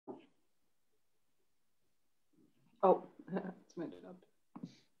Might it up.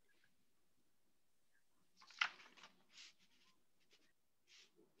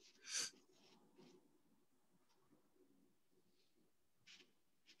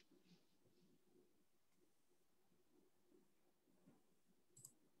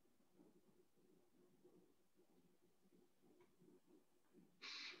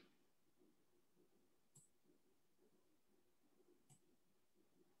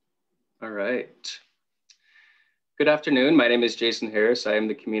 All right. Good afternoon. My name is Jason Harris. I am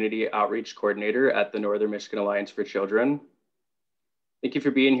the Community Outreach Coordinator at the Northern Michigan Alliance for Children. Thank you for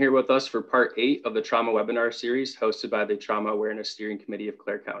being here with us for part 8 of the trauma webinar series hosted by the Trauma Awareness Steering Committee of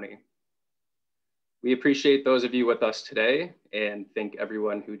Clare County. We appreciate those of you with us today and thank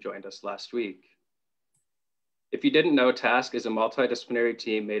everyone who joined us last week. If you didn't know, TASC is a multidisciplinary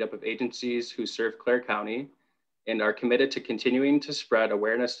team made up of agencies who serve Clare County and are committed to continuing to spread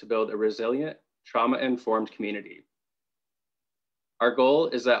awareness to build a resilient, trauma-informed community. Our goal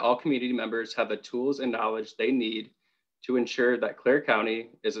is that all community members have the tools and knowledge they need to ensure that Clare County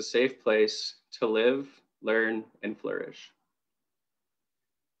is a safe place to live, learn, and flourish.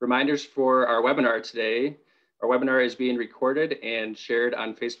 Reminders for our webinar today. Our webinar is being recorded and shared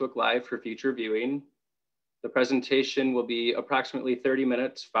on Facebook Live for future viewing. The presentation will be approximately 30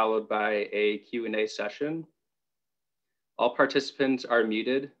 minutes followed by a Q&A session. All participants are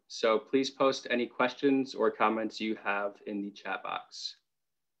muted, so please post any questions or comments you have in the chat box.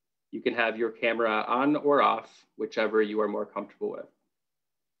 You can have your camera on or off, whichever you are more comfortable with.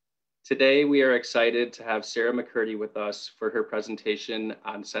 Today, we are excited to have Sarah McCurdy with us for her presentation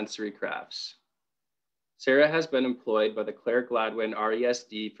on sensory crafts. Sarah has been employed by the Clare Gladwin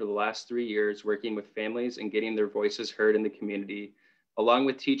RESD for the last 3 years, working with families and getting their voices heard in the community, along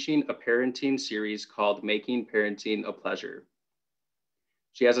with teaching a parenting series called Making Parenting a Pleasure.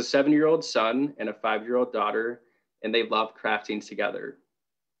 She has a 7-year-old son and a 5-year-old daughter, and they love crafting together.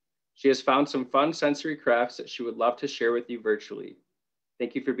 She has found some fun sensory crafts that she would love to share with you virtually.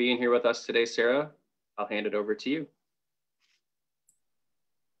 Thank you for being here with us today, Sarah. I'll hand it over to you.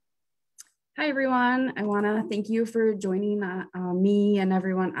 Hi, everyone. I want to thank you for joining me and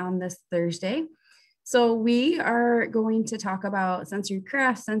everyone on this Thursday. So we are going to talk about sensory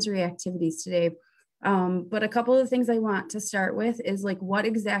crafts, sensory activities today. But a couple of things I want to start with is like, what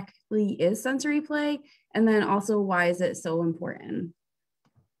exactly is sensory play? And then also, why is it so important?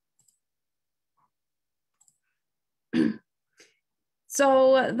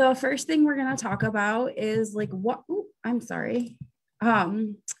 So the first thing we're going to talk about is like, what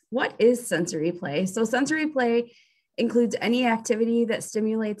is sensory play? So sensory play includes any activity that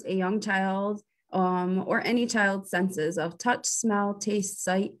stimulates a young child or any child's senses of touch, smell, taste,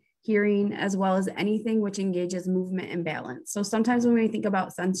 sight, hearing, as well as anything which engages movement and balance. So sometimes when we think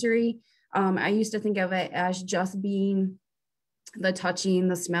about sensory, I used to think of it as just being the touching,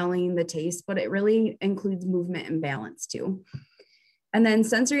 the smelling, the taste, but it really includes movement and balance too. And then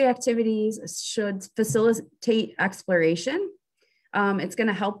sensory activities should facilitate exploration. It's going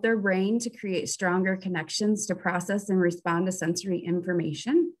to help their brain to create stronger connections to process and respond to sensory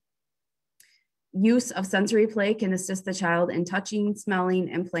information. Use of sensory play can assist the child in touching, smelling,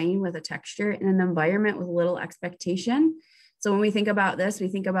 and playing with a texture in an environment with little expectation. So when we think about this, we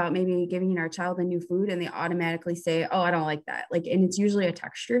think about maybe giving our child a new food and they automatically say, oh, I don't like that. And it's usually a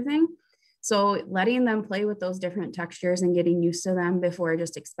texture thing. So letting them play with those different textures and getting used to them before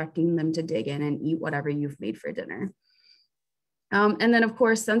just expecting them to dig in and eat whatever you've made for dinner. And then of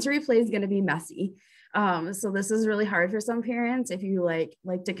course, sensory play is going to be messy. So this is really hard for some parents. If you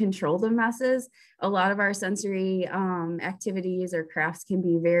like to control the messes, a lot of our sensory activities or crafts can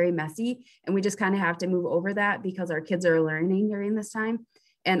be very messy. And we just kind of have to move over that because our kids are learning during this time.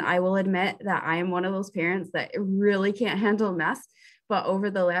 And I will admit that I am one of those parents that really can't handle mess. But over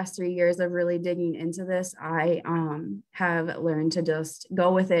the last 3 years of really digging into this, I have learned to just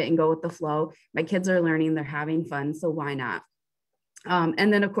go with it and go with the flow. My kids are learning, they're having fun, so why not?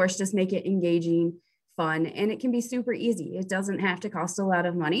 And then of course, just make it engaging, fun, and it can be super easy. It doesn't have to cost a lot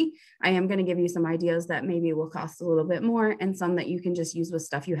of money. I am going to give you some ideas that maybe will cost a little bit more and some that you can just use with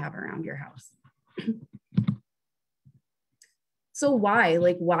stuff you have around your house. So why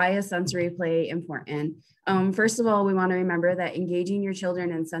is sensory play important? First of all, we want to remember that engaging your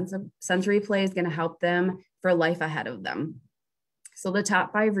children in sensory play is going to help them for life ahead of them. So the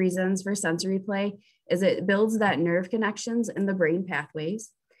top 5 reasons for sensory play is it builds that nerve connections in the brain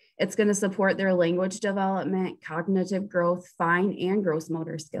pathways. It's going to support their language development, cognitive growth, fine and gross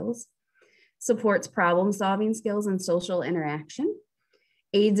motor skills, supports problem solving skills and social interaction,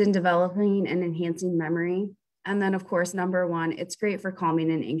 aids in developing and enhancing memory. And then of course, number 1, it's great for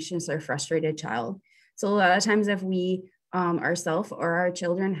calming an anxious or frustrated child. So a lot of times if we ourselves or our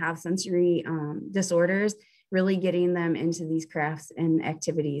children have sensory disorders, really getting them into these crafts and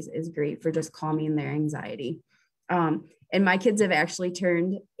activities is great for just calming their anxiety. And my kids have actually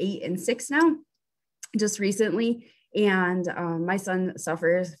turned 8 and 6 now, just recently. And my son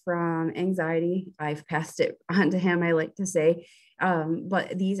suffers from anxiety. I've passed it on to him, I like to say.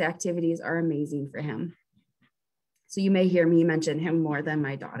 But these activities are amazing for him. So you may hear me mention him more than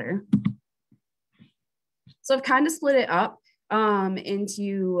my daughter. So I've kind of split it up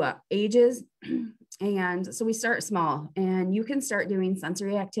into ages. And so we start small, and you can start doing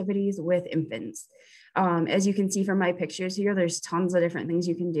sensory activities with infants. As you can see from my pictures here, there's tons of different things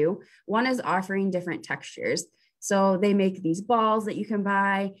you can do. One is offering different textures. So they make these balls that you can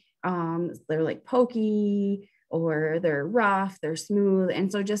buy. They're like pokey, or they're rough, they're smooth.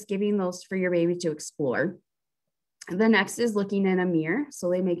 And so just giving those for your baby to explore. The next is looking in a mirror. So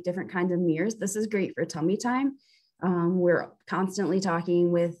they make different kinds of mirrors. This is great for tummy time. We're constantly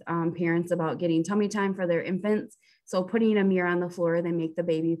talking with parents about getting tummy time for their infants. So putting a mirror on the floor, they make the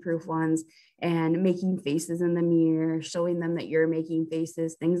baby proof ones, and making faces in the mirror, showing them that you're making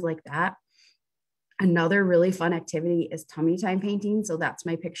faces, things like that. Another really fun activity is tummy time painting. So that's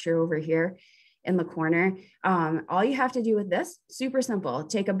my picture over here in the corner. All you have to do with this, super simple.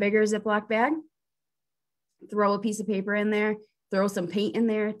 Take a bigger Ziploc bag, throw a piece of paper in there, throw some paint in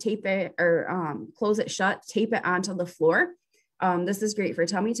there, tape it or close it shut, tape it onto the floor. This is great for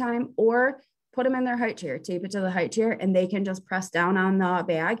tummy time, or put them in their high chair, tape it to the high chair, and they can just press down on the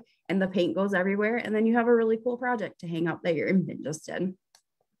bag and the paint goes everywhere. And then you have a really cool project to hang up that your infant just did,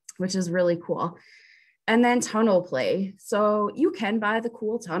 which is really cool. And then tunnel play. So you can buy the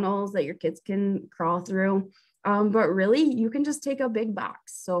cool tunnels that your kids can crawl through, but really you can just take a big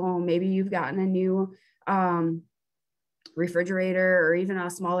box. So maybe you've gotten a new refrigerator or even a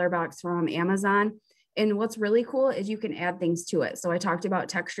smaller box from Amazon. And what's really cool is you can add things to it. So I talked about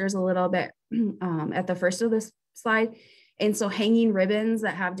textures a little bit at the first of this slide. And so hanging ribbons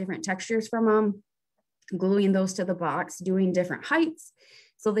that have different textures from them, gluing those to the box, doing different heights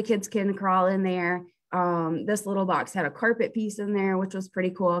so the kids can crawl in there. This little box had a carpet piece in there, which was pretty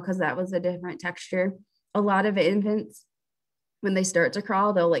cool because that was a different texture. A lot of infants, when they start to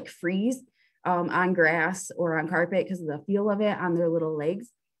crawl, they'll like freeze on grass or on carpet because of the feel of it on their little legs.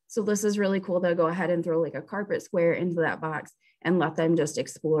 So this is really cool to go ahead and throw like a carpet square into that box and let them just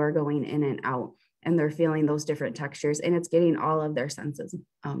explore going in and out. And they're feeling those different textures, and it's getting all of their senses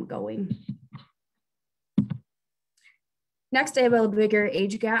going. Next, I have a bigger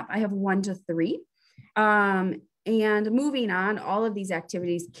age gap. I have 1 to 3. And moving on, all of these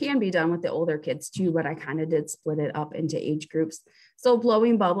activities can be done with the older kids too, but I kind of did split it up into age groups. So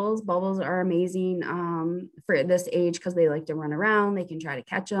blowing bubbles, bubbles are amazing for this age because they like to run around. They can try to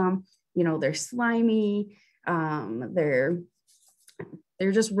catch them. You know, they're slimy. They're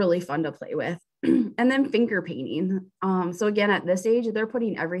just really fun to play with. And then finger painting. So again, at this age, they're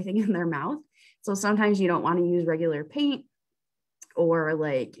putting everything in their mouth. So sometimes you don't want to use regular paint or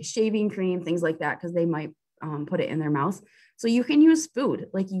like shaving cream, things like that, because they might put it in their mouth. So you can use food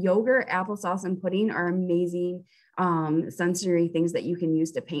like yogurt, applesauce, and pudding are amazing sensory things that you can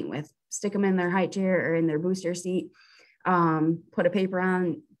use to paint with. Stick them in their high chair or in their booster seat, put a paper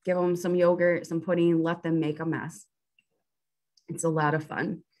on, give them some yogurt, some pudding, let them make a mess. It's a lot of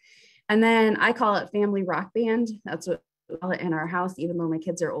fun. And then I call it family rock band. That's what we call it in our house, even though my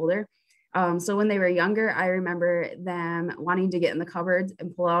kids are older. So when they were younger, I remember them wanting to get in the cupboards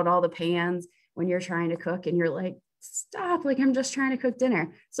and pull out all the pans when you're trying to cook and you're like, stop, like I'm just trying to cook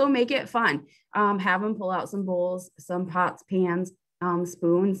dinner. So make it fun. Have them pull out some bowls, some pots, pans,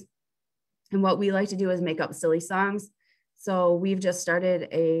 spoons. And what we like to do is make up silly songs. So we've just started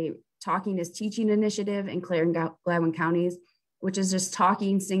a Talking is Teaching initiative in Clare and Gladwin counties, which is just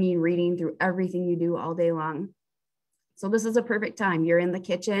talking, singing, reading through everything you do all day long. So this is a perfect time. You're in the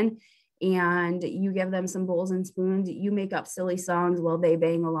kitchen and you give them some bowls and spoons. You make up silly songs while they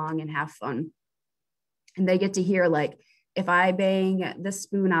bang along and have fun. And they get to hear, like, if I bang this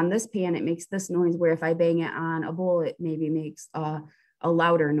spoon on this pan, it makes this noise, where if I bang it on a bowl, it maybe makes a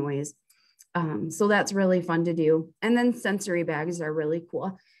louder noise. So that's really fun to do. And then sensory bags are really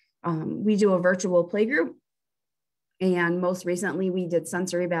cool. We do a virtual playgroup. And most recently, we did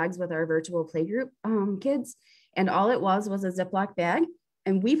sensory bags with our virtual playgroup kids. And all it was a Ziploc bag.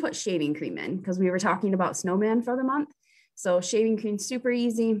 And we put shaving cream in because we were talking about snowman for the month. So shaving cream, super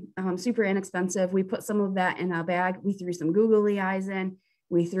easy, super inexpensive. We put some of that in a bag. We threw some googly eyes in.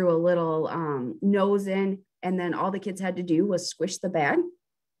 We threw a little nose in. And then all the kids had to do was squish the bag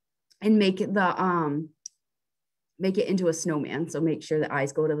and make it into a snowman. So make sure the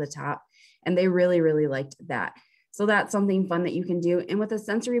eyes go to the top. And they really, really liked that. So that's something fun that you can do. And with a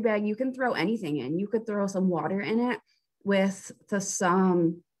sensory bag, you can throw anything in. You could throw some water in it with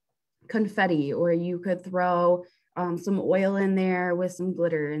some confetti, or you could throw some oil in there with some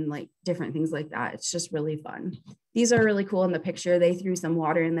glitter and like different things like that. It's just really fun. These are really cool in the picture. They threw some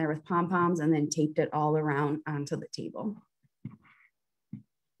water in there with pom-poms and then taped it all around onto the table.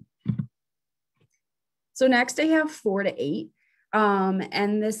 So next I have 4 to 8.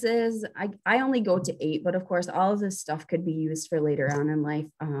 And this is, I only go to 8, but of course, all of this stuff could be used for later on in life.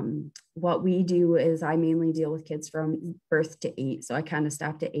 What we do is I mainly deal with kids from birth to 8. So I kind of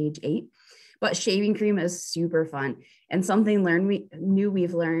stopped at age 8, but shaving cream is super fun. And something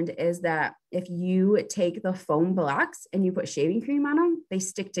we've learned is that if you take the foam blocks and you put shaving cream on them, they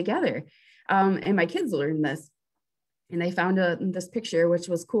stick together. And my kids learned this. And they found this picture, which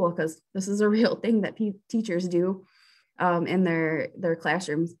was cool because this is a real thing that teachers do in their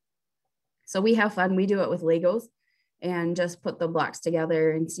classrooms. So we have fun. We do it with Legos and just put the blocks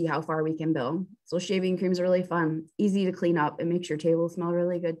together and see how far we can build. So shaving cream is really fun, easy to clean up, and makes your table smell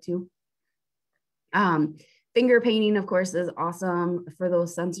really good too. Finger painting, of course, is awesome for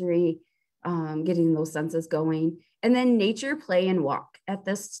those sensory, getting those senses going. And then nature, play, and walk. At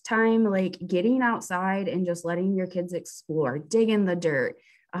this time, like getting outside and just letting your kids explore, dig in the dirt,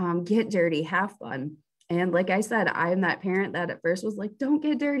 get dirty, have fun. And like I said, I'm that parent that at first was like, don't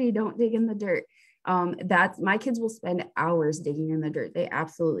get dirty, don't dig in the dirt. My kids will spend hours digging in the dirt. They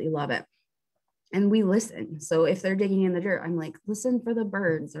absolutely love it. And we listen. So if they're digging in the dirt, I'm like, listen for the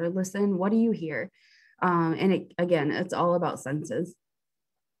birds, or listen, what do you hear? And again, it's all about senses.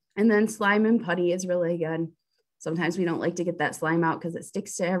 And then slime and putty is really good. Sometimes we don't like to get that slime out because it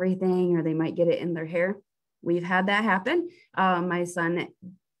sticks to everything, or they might get it in their hair. We've had that happen. My son,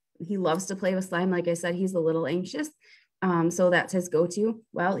 he loves to play with slime. Like I said, he's a little anxious. So that's his go-to.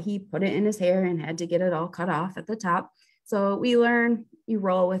 Well, he put it in his hair and had to get it all cut off at the top. So we learn, you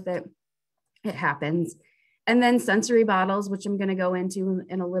roll with it. It happens. And then sensory bottles, which I'm going to go into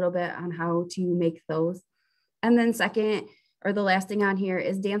in a little bit on how to make those. And then second, or the last thing on here,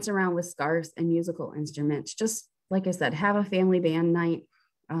 is dance around with scarves and musical instruments. Just like I said, have a family band night.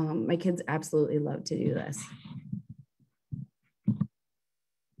 My kids absolutely love to do this.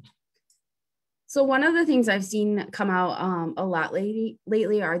 So one of the things I've seen come out a lot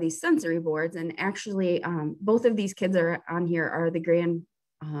lately are these sensory boards. And actually, both of these kids are on here are the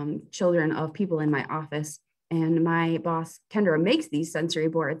grandchildren of people in my office. And my boss, Kendra, makes these sensory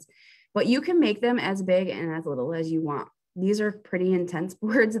boards, but you can make them as big and as little as you want. These are pretty intense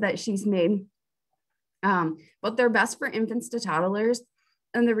boards that she's made, but they're best for infants to toddlers.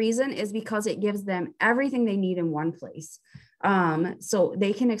 And the reason is because it gives them everything they need in one place. So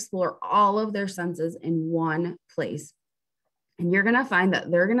they can explore all of their senses in one place. And you're going to find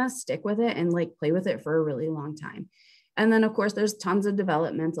that they're going to stick with it and like play with it for a really long time. And then of course, there's tons of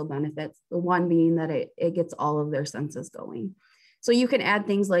developmental benefits. The one being that it gets all of their senses going. So you can add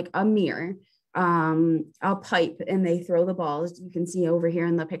things like a mirror, a pipe, and they throw the balls. You can see over here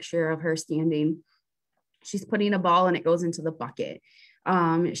in the picture of her standing. She's putting a ball and it goes into the bucket.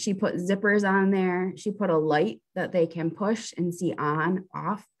 She put zippers on there. She put a light that they can push and see on,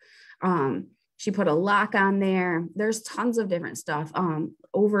 off. She put a lock on there. There's tons of different stuff.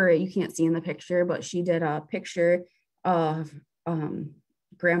 You can't see in the picture, but she did a picture of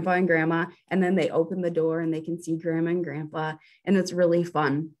grandpa and grandma, and then they open the door and they can see grandma and grandpa, and it's really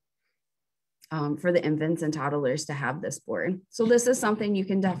fun for the infants and toddlers to have this board. So this is something you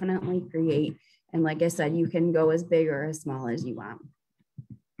can definitely create, and like I said, you can go as big or as small as you want.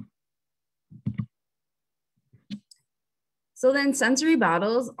 So then sensory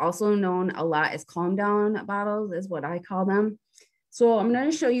bottles, also known a lot as calm down bottles, is what I call them. So I'm going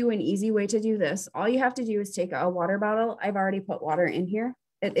to show you an easy way to do this. All you have to do is take a water bottle. I've already put water in here.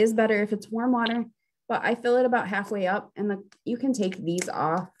 It is better if it's warm water, but I fill it about halfway up, and you can take these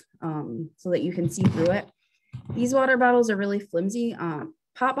off so that you can see through it. These water bottles are really flimsy.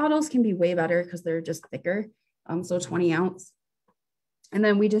 Pop bottles can be way better because they're just thicker. So 20 ounce. And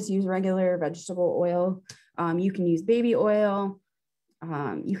then we just use regular vegetable oil. You can use baby oil.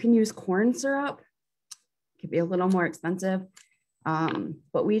 You can use corn syrup. It could be a little more expensive.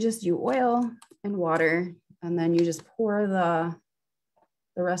 But we just do oil and water, and then you just pour the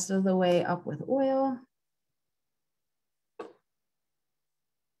rest of the way up with oil.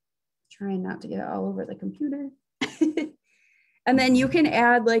 Trying not to get it all over the computer. And then you can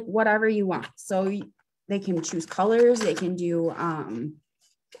add like whatever you want. So they can choose colors. They can do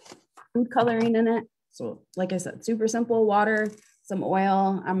food coloring in it. So like I said, super simple: water, some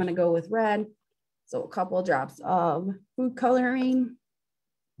oil. I'm gonna go with red. So a couple drops of food coloring.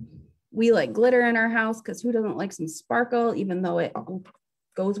 We like glitter in our house because who doesn't like some sparkle, even though it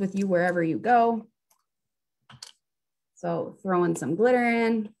goes with you wherever you go. So throwing some glitter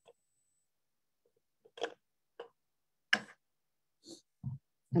in.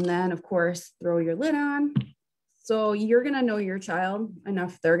 And then of course, throw your lid on. So you're gonna know your child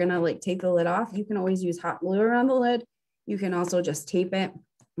enough. They're gonna like take the lid off. You can always use hot glue around the lid. You can also just tape it.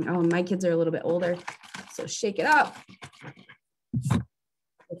 My kids are a little bit older, so shake it up.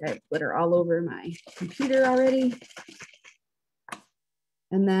 I have glitter all over my computer already.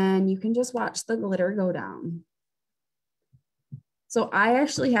 And then you can just watch the glitter go down. So I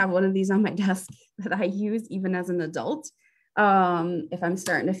actually have one of these on my desk that I use even as an adult. If I'm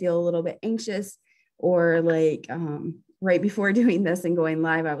starting to feel a little bit anxious, or like right before doing this and going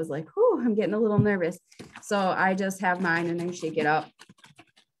live, I was like, oh, I'm getting a little nervous. So I just have mine and I shake it up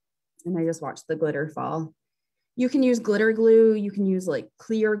and I just watch the glitter fall. You can use glitter glue. You can use like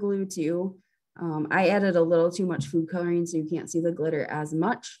clear glue too. I added a little too much food coloring so you can't see the glitter as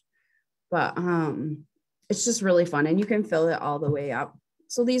much, but it's just really fun and you can fill it all the way up.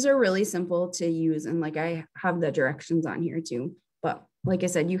 So these are really simple to use. And like I have the directions on here too, but like I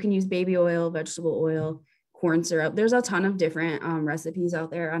said, you can use baby oil, vegetable oil, corn syrup. There's a ton of different recipes out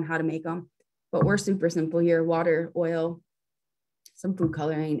there on how to make them, but we're super simple here: water, oil, some food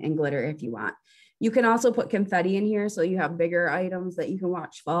coloring, and glitter if you want. You can also put confetti in here so you have bigger items that you can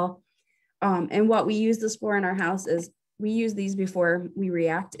watch fall. And what we use this for in our house is we use these before we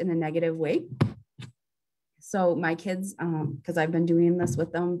react in a negative way. So my kids, because I've been doing this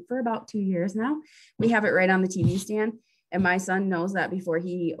with them for about 2 years now, we have it right on the TV stand. And my son knows that before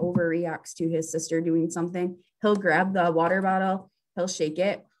he overreacts to his sister doing something, he'll grab the water bottle, he'll shake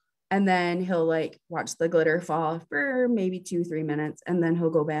it, and then he'll like watch the glitter fall for maybe 2-3 minutes. And then he'll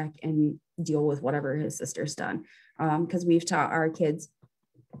go back and deal with whatever his sister's done. Because we've taught our kids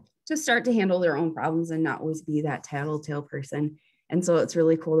to start to handle their own problems and not always be that tattletale person. And so it's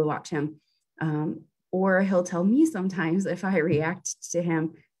really cool to watch him. Or he'll tell me sometimes if I react to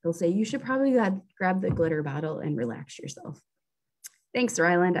him, he'll say, you should probably grab the glitter bottle and relax yourself. Thanks,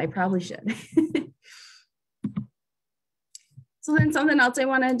 Ryland. I probably should. So then something else I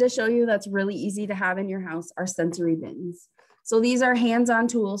wanted to show you that's really easy to have in your house are sensory bins. So these are hands-on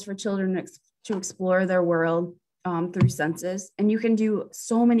tools for children to explore their world through senses. And you can do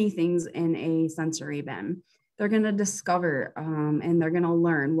so many things in a sensory bin. They're going to discover and they're going to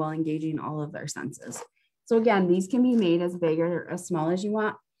learn while engaging all of their senses. So again, these can be made as big or as small as you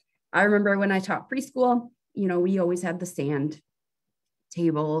want. I remember when I taught preschool, you know, we always had the sand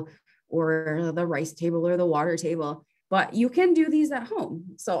table or the rice table or the water table, but you can do these at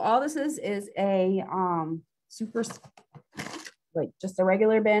home. So all this is a super, like just a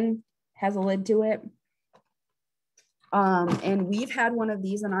regular bin, has a lid to it. And we've had one of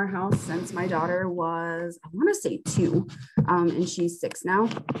these in our house since my daughter was, I want to say 2, and she's 6 now.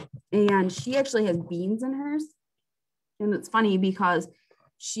 And she actually has beans in hers. And it's funny because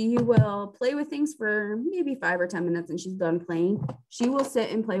she will play with things for maybe 5 or 10 minutes and she's done playing. She will sit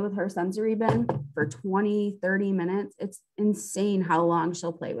and play with her sensory bin for 20, 30 minutes. It's insane how long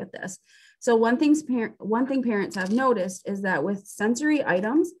she'll play with this. So one thing parents have noticed is that with sensory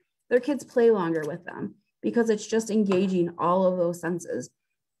items, their kids play longer with them, because it's just engaging all of those senses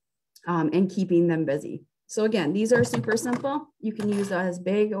and keeping them busy. So again, these are super simple. You can use as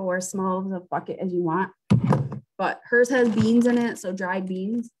big or small of a bucket as you want, but hers has beans in it, so dried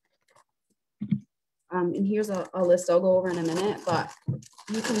beans. And here's a list I'll go over in a minute, but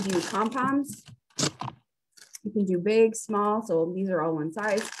you can do pom-poms. You can do big, small, so these are all one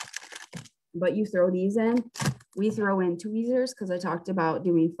size, but you throw these in. We throw in tweezers because I talked about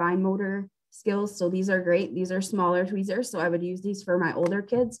doing fine motor skills. So these are great. These are smaller tweezers. So I would use these for my older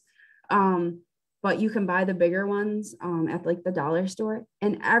kids. But you can buy the bigger ones at like the dollar store,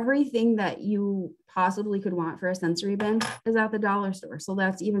 and everything that you possibly could want for a sensory bin is at the dollar store. So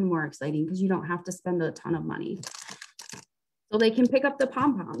that's even more exciting because you don't have to spend a ton of money. So they can pick up the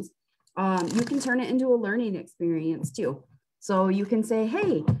pom-poms. You can turn it into a learning experience too. So you can say,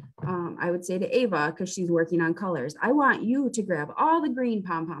 hey, I would say to Ava, because she's working on colors, I want you to grab all the green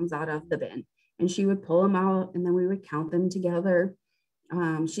pom-poms out of the bin. And she would pull them out and then we would count them together.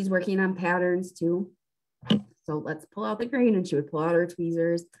 She's working on patterns too. So let's pull out the green, and she would pull out her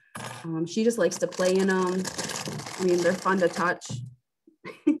tweezers. She just likes to play in them. I mean, they're fun to touch,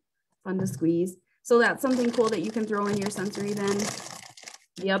 fun to squeeze. So that's something cool that you can throw in your sensory bin.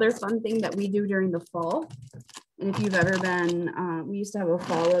 The other fun thing that we do during the fall, and if you've ever been, we used to have a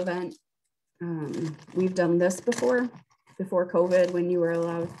fall event. We've done this before COVID, when you were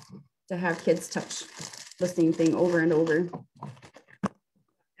allowed to have kids touch the same thing over and over.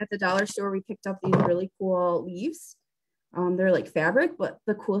 at the dollar store, we picked up these really cool leaves. They're like fabric, but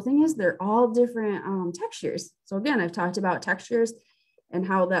the cool thing is they're all different textures. So again, I've talked about textures and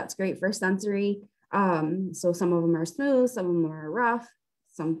how that's great for sensory. So some of them are smooth, some of them are rough,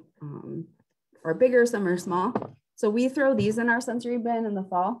 some are bigger, some are small. So we throw these in our sensory bin in the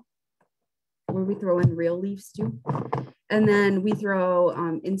fall, where we throw in real leaves too. And then we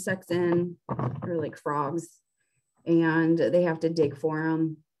throw insects in, or like frogs, and they have to dig for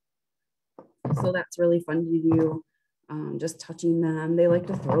them. So that's really fun to do. Just touching them. They like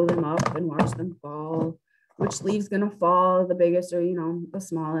to throw them up and watch them fall. Which leaf's gonna fall, the biggest or, the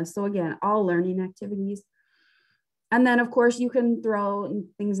smallest. So again, all learning activities. And then of course you can throw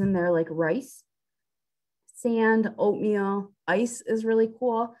things in there like rice, sand, oatmeal, ice is really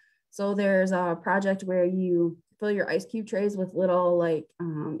cool. So there's a project where you fill your ice cube trays with little like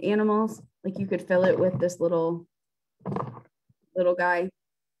animals. Like you could fill it with this little guy,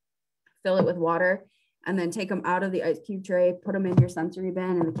 fill it with water, and then take them out of the ice cube tray, put them in your sensory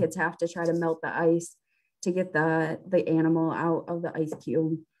bin, and the kids have to try to melt the ice to get the animal out of the ice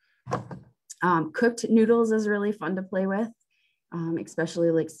cube. Cooked noodles is really fun to play with, especially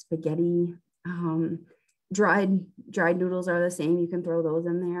like spaghetti. Dried noodles are the same. You can throw those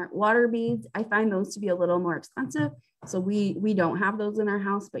in there. Water beads, I find those to be a little more expensive. So we don't have those in our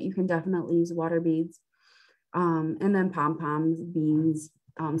house, but you can definitely use water beads. And then pom-poms, beans,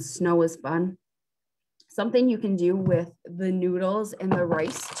 snow is fun. Something you can do with the noodles and the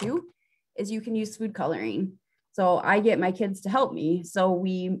rice too is you can use food coloring. So I get my kids to help me. So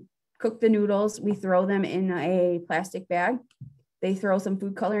we cook the noodles, we throw them in a plastic bag. They throw some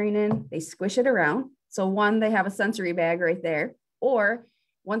food coloring in, they squish it around. So one, they have a sensory bag right there, or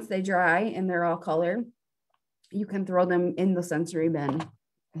once they dry and they're all colored, you can throw them in the sensory bin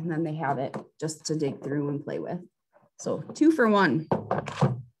and then they have it just to dig through and play with. So 2 for 1.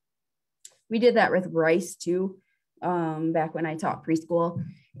 We did that with rice too, back when I taught preschool,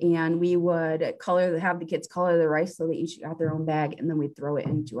 and we would have the kids color the rice so they each got their own bag, and then we'd throw it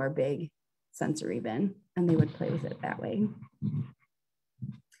into our big sensory bin and they would play with it that way.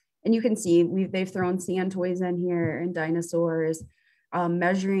 And you can see they've thrown sand toys in here and dinosaurs,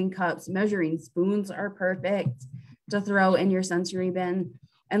 measuring cups, measuring spoons are perfect to throw in your sensory bin.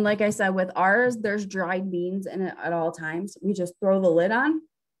 And like I said, with ours, there's dried beans in it at all times. We just throw the lid on.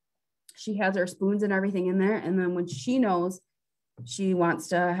 She has her spoons and everything in there. And then when she knows she wants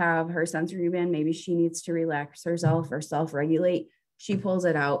to have her sensory bin, maybe she needs to relax herself or self-regulate, she pulls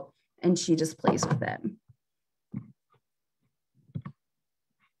it out and she just plays with it.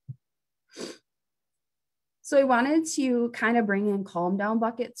 So I wanted to kind of bring in calm down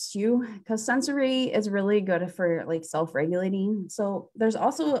buckets too, because sensory is really good for like self-regulating. So there's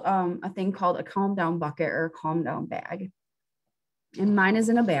also a thing called a calm down bucket or a calm down bag. And mine is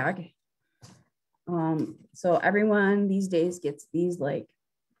in a bag. So everyone these days gets these like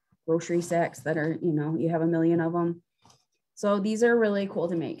grocery sacks that are, you have a million of them. So these are really cool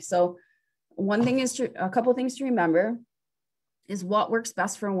to make. So one thing is a couple things to remember is what works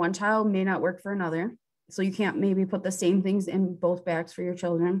best for one child may not work for another. So you can't maybe put the same things in both bags for your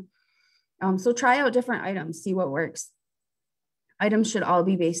children. So try out different items, see what works. Items should all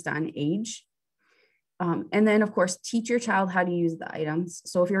be based on age. And then of course, teach your child how to use the items.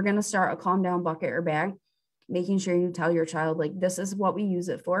 So if you're gonna start a calm down bucket or bag, making sure you tell your child, like, this is what we use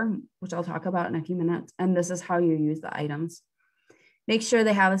it for, which I'll talk about in a few minutes. And this is how you use the items. Make sure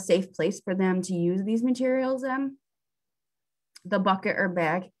they have a safe place for them to use these materials in. The bucket or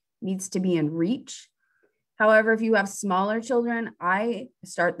bag needs to be in reach. However, if you have smaller children, I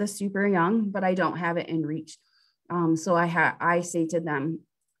start this super young, but I don't have it in reach. So I say to them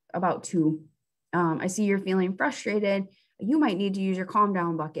about 2, I see you're feeling frustrated. You might need to use your calm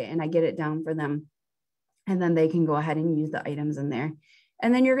down bucket, and I get it down for them. And then they can go ahead and use the items in there.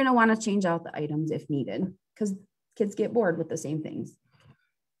 And then you're going to want to change out the items if needed, because kids get bored with the same things.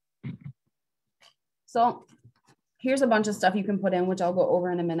 So here's a bunch of stuff you can put in, which I'll go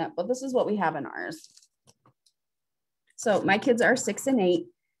over in a minute, but this is what we have in ours. So my kids are 6 and 8,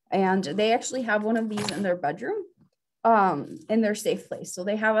 and they actually have one of these in their bedroom, in their safe place. So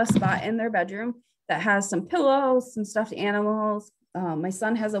they have a spot in their bedroom that has some pillows, some stuffed animals. My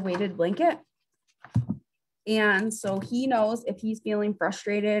son has a weighted blanket. And so he knows if he's feeling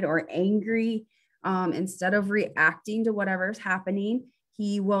frustrated or angry, instead of reacting to whatever's happening,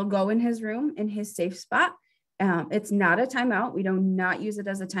 he will go in his room in his safe spot. It's not a timeout. We do not use it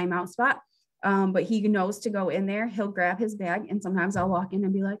as a timeout spot. But he knows to go in there. He'll grab his bag, and sometimes I'll walk in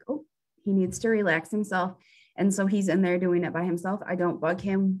and be like, oh, he needs to relax himself. And so he's in there doing it by himself. I don't bug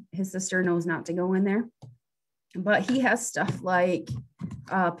him. His sister knows not to go in there. but he has stuff like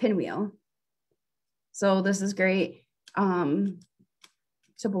pinwheel. So this is great to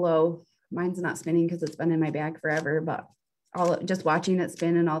blow. Mine's not spinning because it's been in my bag forever, but just watching it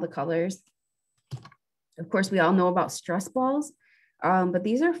spin in all the colors. Of course, we all know about stress balls, but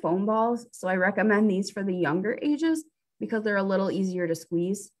these are foam balls. So I recommend these for the younger ages because they're a little easier to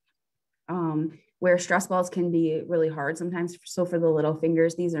squeeze, where stress balls can be really hard sometimes. So for the little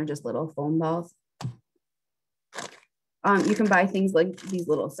fingers, these are just little foam balls. You can buy things like these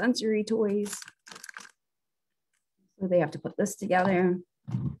little sensory toys. So they have to put this together.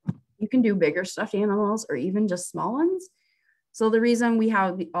 You can do bigger stuffed animals or even just small ones. So the reason we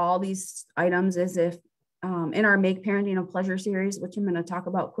have all these items is if in our Make Parenting a Pleasure series, which I'm going to talk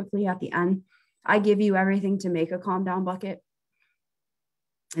about quickly at the end, I give you everything to make a calm down bucket.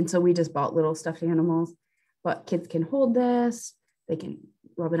 And so we just bought little stuffed animals, but kids can hold this. They can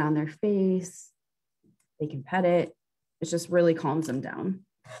rub it on their face. They can pet it. It just really calms them down.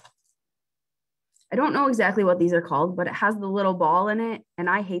 I don't know exactly what these are called, but it has the little ball in it. And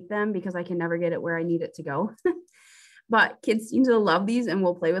I hate them because I can never get it where I need it to go. But kids seem to love these and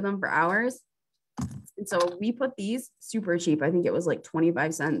will play with them for hours. And so we put these super cheap. I think it was like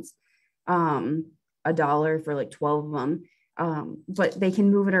 25 cents, $1 for like 12 of them. But they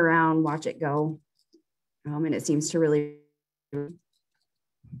can move it around, watch it go. And it seems to really,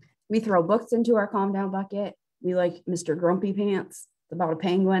 we throw books into our calm down bucket. We like Mr. Grumpy Pants. It's about a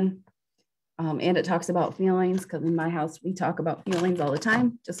penguin. And it talks about feelings because in my house, we talk about feelings all the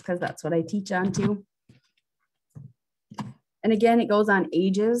time, just because that's what I teach on too. And again, it goes on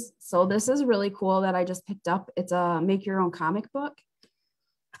ages. So this is really cool that I just picked up. It's a make your own comic book.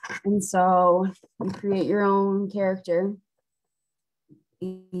 And so you create your own character.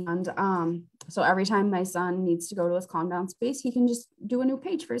 And so every time my son needs to go to his calm down space, he can just do a new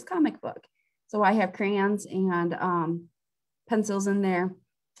page for his comic book. So I have crayons and pencils in there.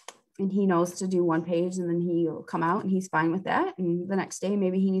 And he knows to do one page and then he'll come out and he's fine with that. And the next day,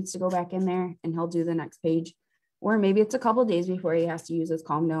 maybe he needs to go back in there and he'll do the next page. Or maybe it's a couple days before he has to use his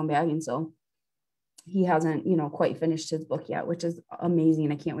calm down bag. And so he hasn't, quite finished his book yet, which is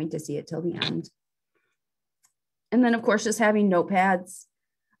amazing. I can't wait to see it till the end. And then of course, just having notepads.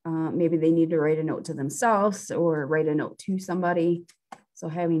 Maybe they need to write a note to themselves or write a note to somebody. So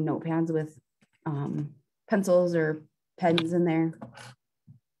having notepads with pencils or pens in there.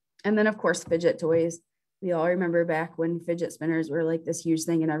 And then of course, fidget toys. We all remember back when fidget spinners were like this huge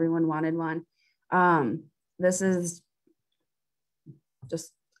thing and everyone wanted one. This is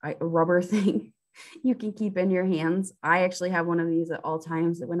just a rubber thing you can keep in your hands. I actually have one of these at all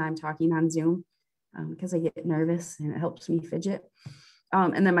times when I'm talking on Zoom because I get nervous and it helps me fidget.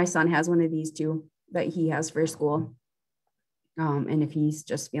 And then my son has one of these too that he has for school. And if he's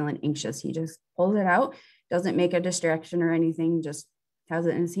just feeling anxious, he just pulls it out, doesn't make a distraction or anything, just has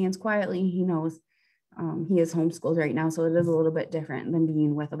it in his hands quietly. He knows he is homeschooled right now, so it is a little bit different than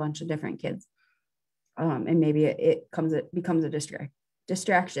being with a bunch of different kids. And maybe it becomes a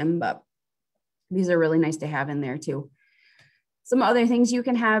distraction, but these are really nice to have in there too. Some other things you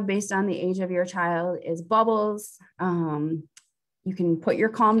can have based on the age of your child is bubbles. You can put your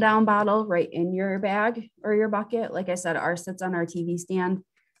calm down bottle right in your bag or your bucket. Like I said, ours sits on our TV stand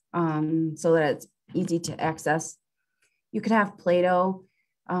so that it's easy to access. You could have Play-Doh.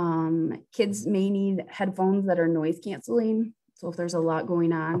 Kids may need headphones that are noise canceling. So if there's a lot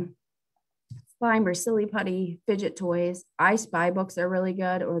going on, slime or silly putty, fidget toys, I Spy books are really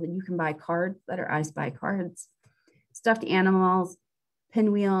good, or you can buy cards that are I Spy cards, stuffed animals,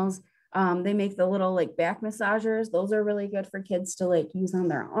 pinwheels. They make the little like back massagers. Those are really good for kids to like use on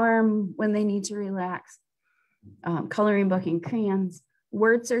their arm when they need to relax. Coloring book and crayons.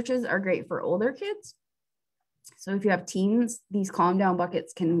 Word searches are great for older kids. So if you have teens, these calm down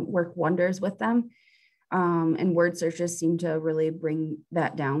buckets can work wonders with them. And word searches seem to really bring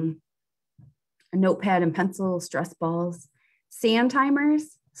that down. A notepad and pencil, stress balls, sand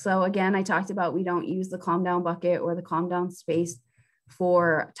timers. So again, I talked about we don't use the calm down bucket or the calm down space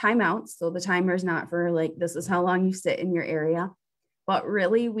for timeouts. So the timer is not for like, this is how long you sit in your area, but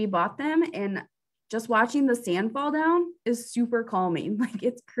really we bought them and just watching the sand fall down is super calming. Like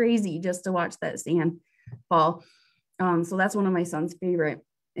it's crazy just to watch that sand fall. So that's one of my son's favorite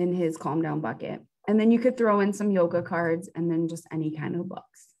in his calm down bucket. And then you could throw in some yoga cards and then just any kind of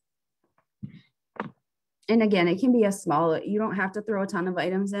books. And again, it can be a small, you don't have to throw a ton of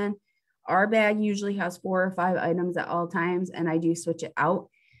items in. Our bag usually has 4 or 5 items at all times, and I do switch it out.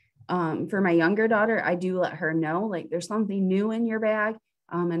 For my younger daughter, I do let her know, like there's something new in your bag,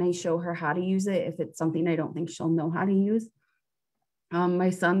 and I show her how to use it if it's something I don't think she'll know how to use. My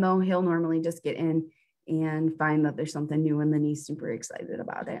son, though, he'll normally just get in and find that there's something new, and then he's super excited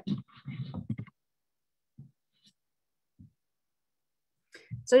about it.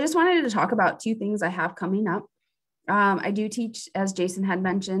 So I just wanted to talk about 2 things I have coming up. I do teach, as Jason had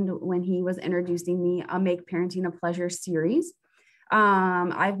mentioned when he was introducing me, a Make Parenting a Pleasure series.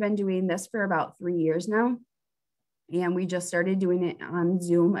 I've been doing this for about 3 years now, and we just started doing it on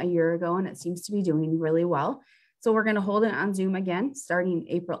Zoom a year ago, and it seems to be doing really well. So we're going to hold it on Zoom again starting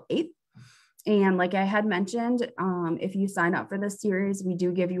April 8th. And like I had mentioned, if you sign up for this series, we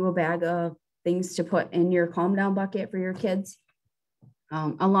do give you a bag of things to put in your calm down bucket for your kids,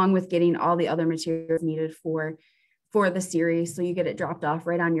 along with getting all the other materials needed for the series. So you get it dropped off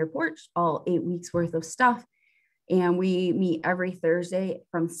right on your porch, all 8 weeks worth of stuff. And we meet every Thursday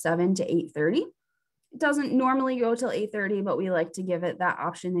from 7 to 8:30. It doesn't normally go till 8:30, but we like to give it that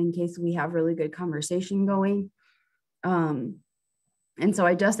option in case we have really good conversation going. And so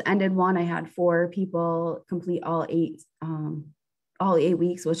I just ended one. I had 4 people complete all 8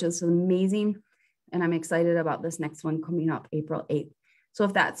 weeks, which is amazing. And I'm excited about this next one coming up April 8th. So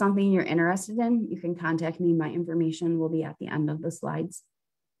if that's something you're interested in, you can contact me. My information will be at the end of the slides.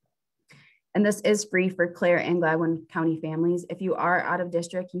 And this is free for Clare and Gladwin County families. If you are out of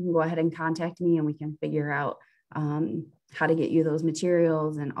district, you can go ahead and contact me and we can figure out how to get you those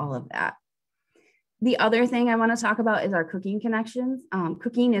materials and all of that. The other thing I want to talk about is our cooking connections.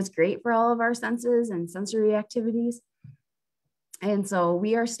 Cooking is great for all of our senses and sensory activities. And so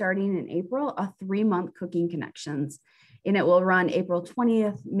we are starting in April a 3-month cooking connections, and it will run April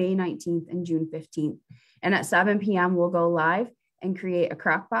 20th, May 19th, and June 15th. And at 7 p.m. we'll go live and create a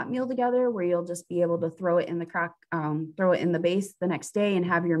crock pot meal together where you'll just be able to throw it in the base the next day and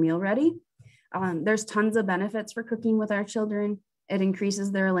have your meal ready. There's tons of benefits for cooking with our children. It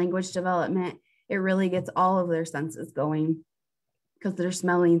increases their language development. It really gets all of their senses going because they're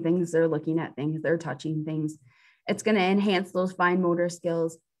smelling things, they're looking at things, they're touching things. It's going to enhance those fine motor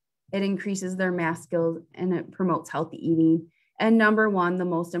skills. It increases their math skills, and it promotes healthy eating. And number one, the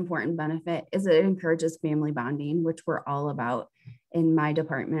most important benefit is it encourages family bonding, which we're all about in my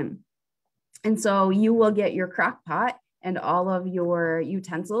department. And so you will get your crock pot and all of your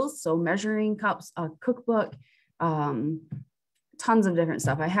utensils. So measuring cups, a cookbook, tons of different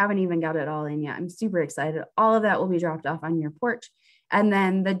stuff. I haven't even got it all in yet. I'm super excited. All of that will be dropped off on your porch. And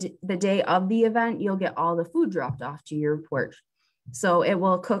then the day of the event, you'll get all the food dropped off to your porch. So it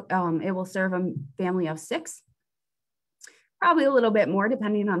will serve a family of 6, probably a little bit more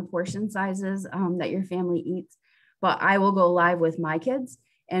depending on portion sizes that your family eats. But I will go live with my kids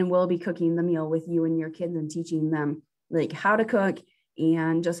and we'll be cooking the meal with you and your kids and teaching them like how to cook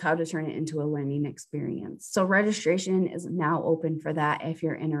and just how to turn it into a learning experience. So registration is now open for that if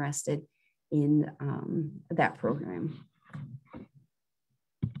you're interested in that program.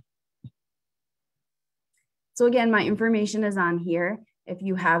 So again, my information is on here. If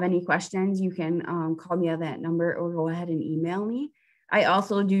you have any questions, you can call me at that number or go ahead and email me. I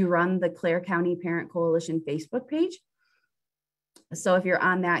also do run the Clare County Parent Coalition Facebook page. So if you're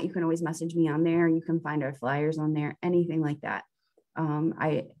on that, you can always message me on there. You can find our flyers on there, anything like that.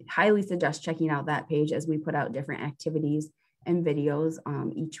 I highly suggest checking out that page as we put out different activities and videos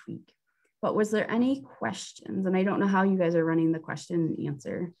each week. But was there any questions? And I don't know how you guys are running the question and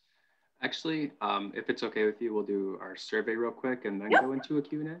answer. Actually, if it's okay with you, we'll do our survey real quick and then go into a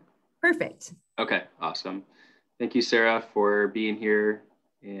Q&A. Perfect. Okay, awesome. Thank you, Sarah, for being here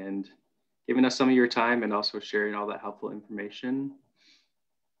and giving us some of your time and also sharing all that helpful information.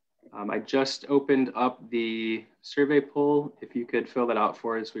 I just opened up the survey poll. If you could fill that out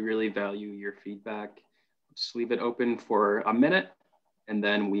for us, we really value your feedback. Just leave it open for a minute and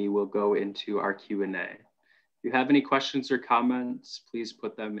then we will go into our Q&A. If you have any questions or comments, please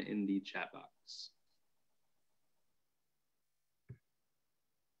put them in the chat box.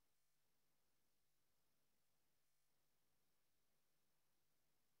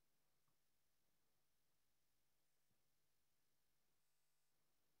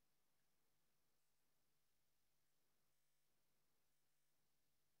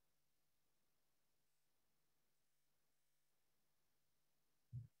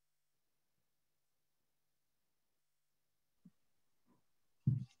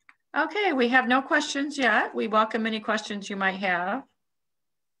 Okay, we have no questions yet. We welcome any questions you might have.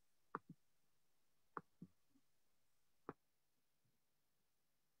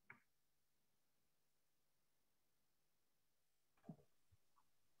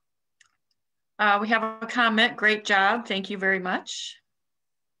 We have a comment. Great job. Thank you very much.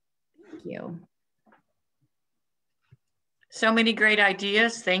 Thank you. So many great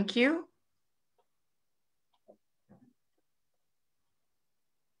ideas. Thank you.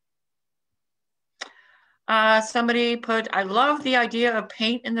 Somebody put, I love the idea of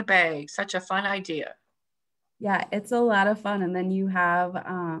paint in the bag. Such a fun idea. Yeah, it's a lot of fun. And then you have,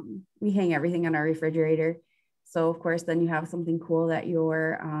 we hang everything on our refrigerator. So of course, then you have something cool that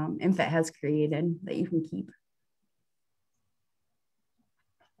your infant has created that you can keep.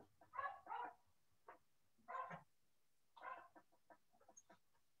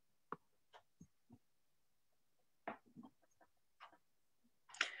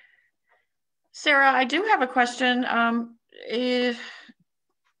 Sarah, I do have a question.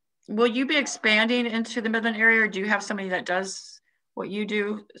 Will you be expanding into the Midland area, or do you have somebody that does what you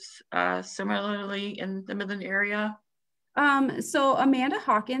do similarly in the Midland area? So Amanda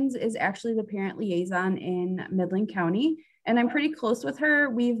Hawkins is actually the parent liaison in Midland County, and I'm pretty close with her.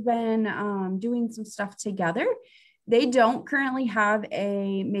 We've been doing some stuff together. They don't currently have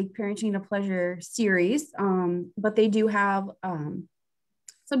a Make Parenting a Pleasure series, but they do have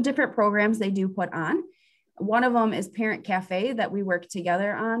some different programs they do put on. One of them is Parent Cafe that we work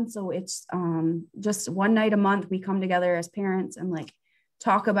together on. So it's just one night a month we come together as parents and like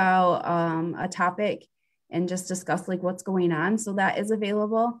talk about a topic and just discuss like what's going on. So that is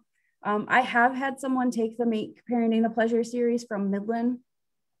available. I have had someone take the Make Parenting a Pleasure series from Midland.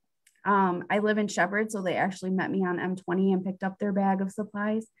 I live in Shepherd, so they actually met me on M20 and picked up their bag of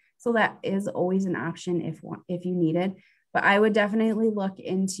supplies. So that is always an option if you need it. But I would definitely look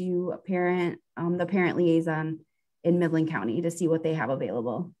into the parent liaison in Midland County to see what they have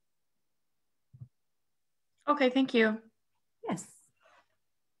available. Okay, thank you. Yes.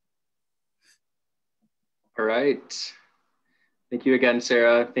 All right. Thank you again,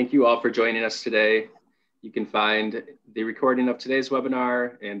 Sarah. Thank you all for joining us today. You can find the recording of today's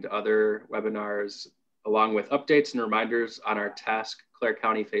webinar and other webinars, along with updates and reminders on our TASC Clare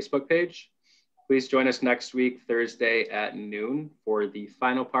County Facebook page. Please join us next week, Thursday at noon, for the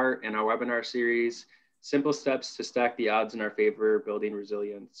final part in our webinar series, Simple Steps to Stack the Odds in Our Favor, Building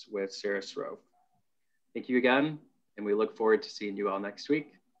Resilience with Sarah Srofe. Thank you again, and we look forward to seeing you all next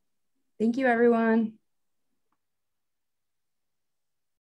week. Thank you, everyone.